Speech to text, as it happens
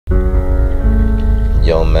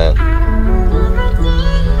y'all, man.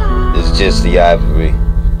 It's just the ivory.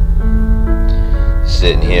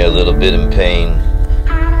 Sitting here a little bit in pain.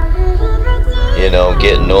 You know,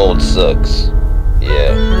 getting old sucks.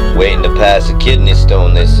 Yeah, waiting to pass a kidney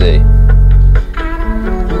stone, they say.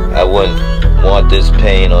 I wouldn't want this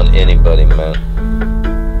pain on anybody, man.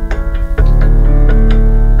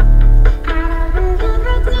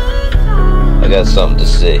 I got something to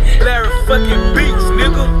say. Larry fucking beats,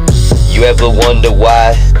 nigga. You ever wonder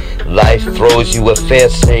why life throws you a fair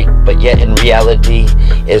shake, but yet in reality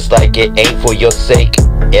it's like it ain't for your sake?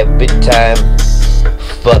 Every time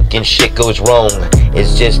fucking shit goes wrong,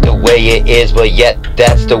 it's just the way it is, but yet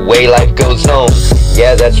that's the way life goes on.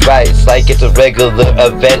 Yeah, that's right, it's like it's a regular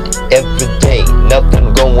event every day.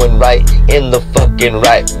 Nothing going right in the fucking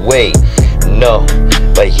right way. No,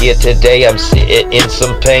 but here today I'm sitting in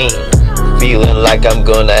some pain, feeling like I'm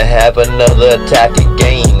gonna have another attack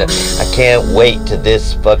again. I can't wait till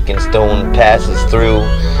this fucking stone passes through.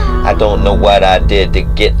 I don't know what I did to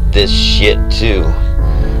get this shit too,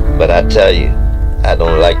 but I tell you, I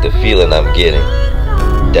don't like the feeling I'm getting.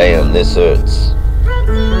 Damn, this hurts.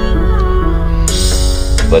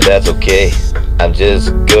 But that's okay, I'm just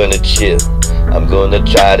gonna chill. I'm gonna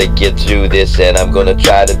try to get through this, and I'm gonna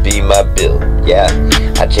try to be my Bill. Yeah,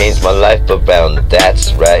 I changed my life around,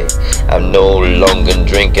 that's right. I'm no longer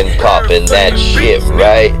drinking, popping that shit,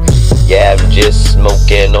 right? Yeah, I'm just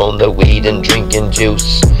smoking on the weed and drinking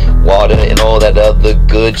juice, water and all that other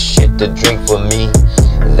good shit to drink for me.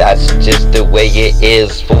 That's just the way it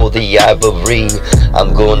is for the ivory.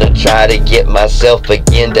 I'm gonna try to get myself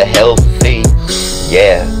again to healthy.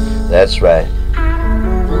 Yeah, that's right.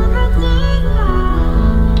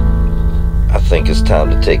 I think it's time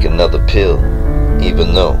to take another pill,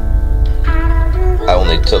 even though I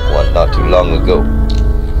only took one not too long ago.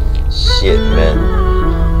 Shit, man.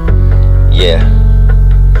 Yeah.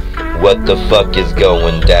 What the fuck is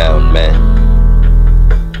going down, man?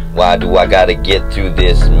 Why do I gotta get through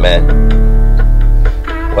this, man?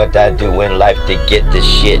 What I do in life to get this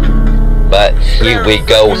shit? But here we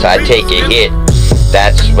go, so I take a hit.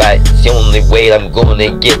 That's right, it's the only way I'm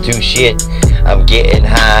gonna get through shit. I'm getting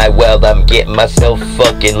high, well, I'm getting myself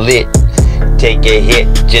fucking lit. Take a hit,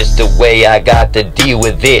 just the way I got to deal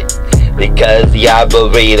with it. Because the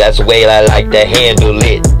ivory, that's the way I like to handle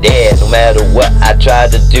it. Yeah, no matter what I try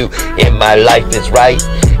to do in my life is right.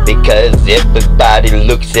 Because everybody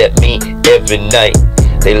looks at me every night.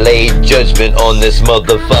 They lay judgment on this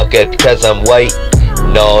motherfucker cause I'm white.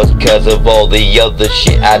 No, it's cause of all the other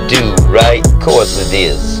shit I do, right? Of course it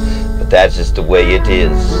is, but that's just the way it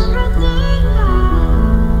is.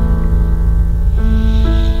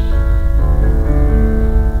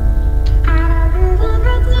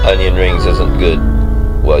 Onion rings isn't good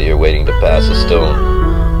while you're waiting to pass a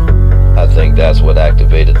stone. I think that's what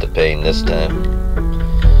activated the pain this time.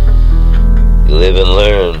 You live and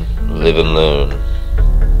learn, live and learn.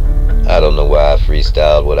 I don't know why I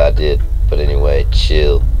freestyled what I did, but anyway.